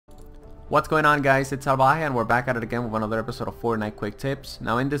What's going on, guys? It's Salvaje and we're back at it again with another episode of Fortnite Quick Tips.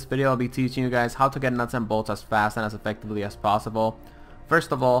 Now in this video I'll be teaching you guys how to get nuts and bolts as fast and as effectively as possible.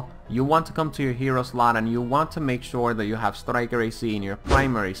 First of all, you want to come to your hero slot and you want to make sure that you have Striker AC in your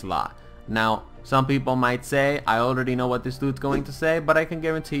primary slot. Now some people might say, I already know what this dude's going to say, but I can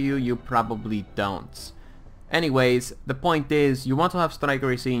guarantee you, you probably don't. Anyways, the point is, you want to have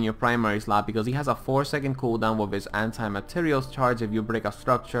Striker AC in your primary slot because he has a 4-second cooldown with his anti-materials charge if you break a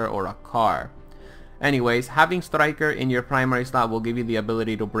structure or a car. Anyways, having Striker in your primary slot will give you the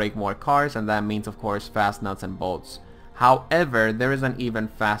ability to break more cars, and that means of course fast nuts and bolts. However, there is an even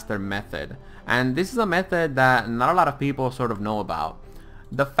faster method, and this is a method that not a lot of people sort of know about.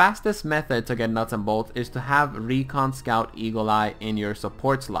 The fastest method to get nuts and bolts is to have Recon Scout Eagle Eye in your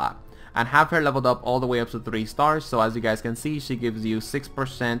support slot and have her leveled up all the way up to 3 stars. So as you guys can see, she gives you a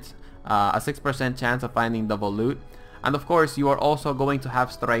 6% chance of finding double loot. And of course, you are also going to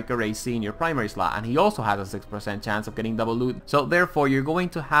have Striker AC in your primary slot, and he also has a 6% chance of getting double loot. So therefore, you're going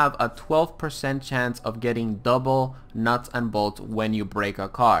to have a 12% chance of getting double nuts and bolts when you break a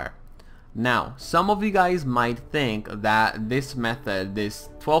car. Now, some of you guys might think that this method, this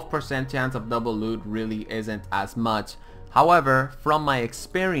 12% chance of double loot, really isn't as much. However, from my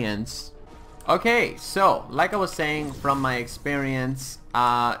experience, okay, so like I was saying, from my experience,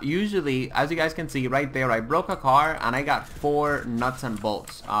 usually, as you guys can see right there, I broke a car and I got 4 nuts and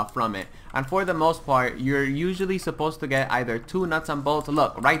bolts from it. And for the most part, you're usually supposed to get either 2 nuts and bolts.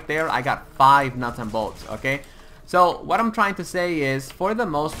 Look, right there, I got 5 nuts and bolts, okay? So what I'm trying to say is, for the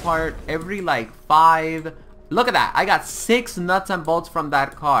most part, every like 5, look at that, I got 6 nuts and bolts from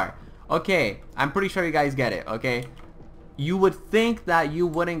that car. Okay, I'm pretty sure you guys get it, okay? You would think that you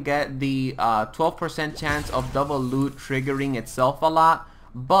wouldn't get the 12% chance of double loot triggering itself a lot,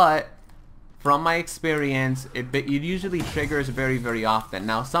 but from my experience, it usually triggers very often.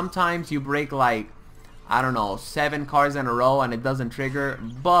 Now sometimes you break like, I don't know, 7 cars in a row and it doesn't trigger,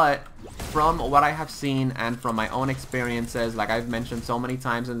 but from what I have seen and from my own experiences, like I've mentioned so many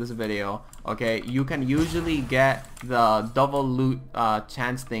times in this video, okay, you can usually get the double loot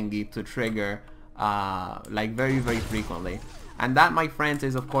chance thingy to trigger like very frequently. And that, my friends,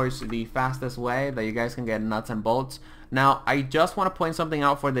 is of course the fastest way that you guys can get nuts and bolts. Now I just want to point something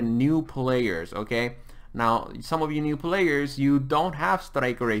out for the new players, okay? Now some of you new players, you don't have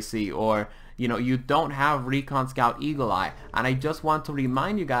Striker AC, or you know, you don't have Recon Scout Eagle Eye, and I just want to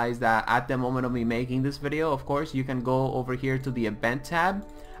remind you guys that at the moment of me making this video, of course, you can go over here to the event tab,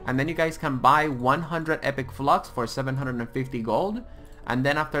 and then you guys can buy 100 epic flux for 750 gold. And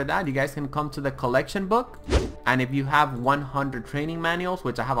then after that, you guys can come to the collection book, and if you have 100 training manuals,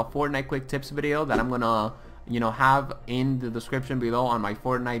 which I have a Fortnite quick tips video that I'm gonna, you know, have in the description below on my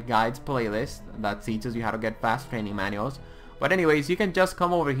Fortnite guides playlist that teaches you how to get fast training manuals. But anyways, you can just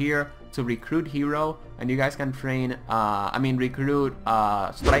come over here to recruit hero, and you guys can train recruit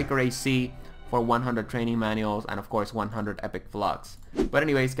Striker AC for 100 training manuals and of course 100 epic flux. But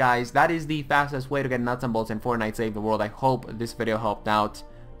anyways, guys, that is the fastest way to get nuts and bolts in Fortnite Save the World. I hope this video helped out.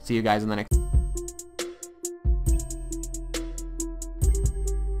 See you guys in the next